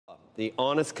the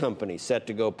Honest Company set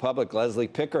to go public. Leslie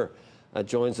Picker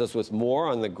joins us with more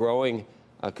on the growing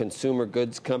consumer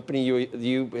goods company.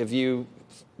 Have you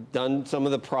done some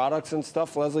of the products and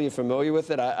stuff, Leslie? You familiar with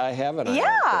it? I haven't.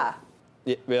 Yeah.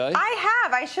 Really? I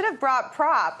have. I should have brought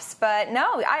props, but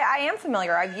no, I am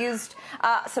familiar. I've used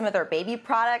some of their baby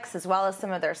products as well as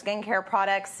some of their skincare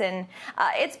products, and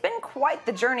it's been quite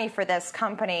the journey for this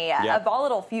company, a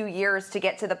volatile few years to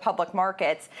get to the public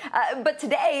markets. But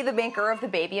today, the maker of the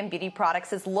baby and beauty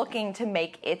products is looking to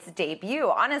make its debut.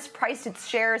 Honest priced its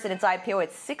shares in its IPO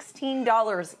at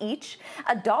 $16 each,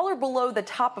 $1 below the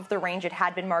top of the range it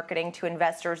had been marketing to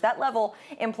investors. That level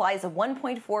implies a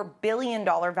 $1.4 billion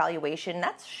valuation.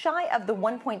 That's shy of the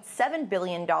 $1.7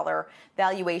 billion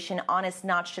valuation Honest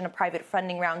notched in a private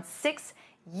funding round 6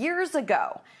 years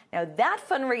ago. Now, that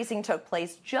fundraising took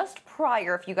place just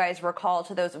prior, if you guys recall,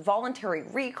 to those voluntary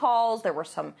recalls. There were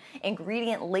some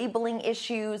ingredient labeling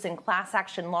issues and class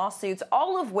action lawsuits,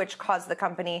 all of which caused the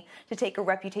company to take a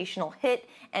reputational hit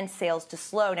and sales to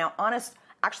slow. Now, Honest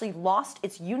actually lost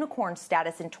its unicorn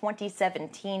status in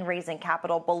 2017, raising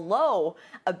capital below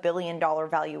a $1 billion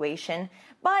valuation.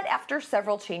 But after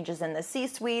several changes in the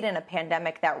C-suite and a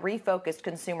pandemic that refocused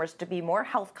consumers to be more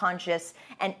health conscious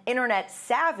and internet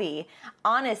savvy,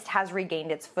 Honest has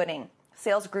regained its footing.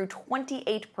 Sales grew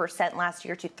 28% last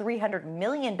year to $300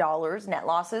 million. Net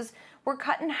losses were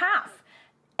cut in half.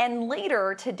 And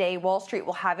later today, Wall Street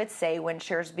will have its say when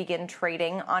shares begin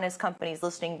trading. Honest Company's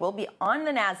listing will be on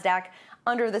the NASDAQ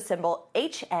under the symbol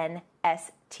HNST.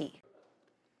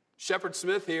 Shepard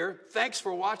Smith here. Thanks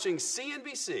for watching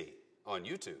CNBC on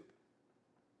YouTube.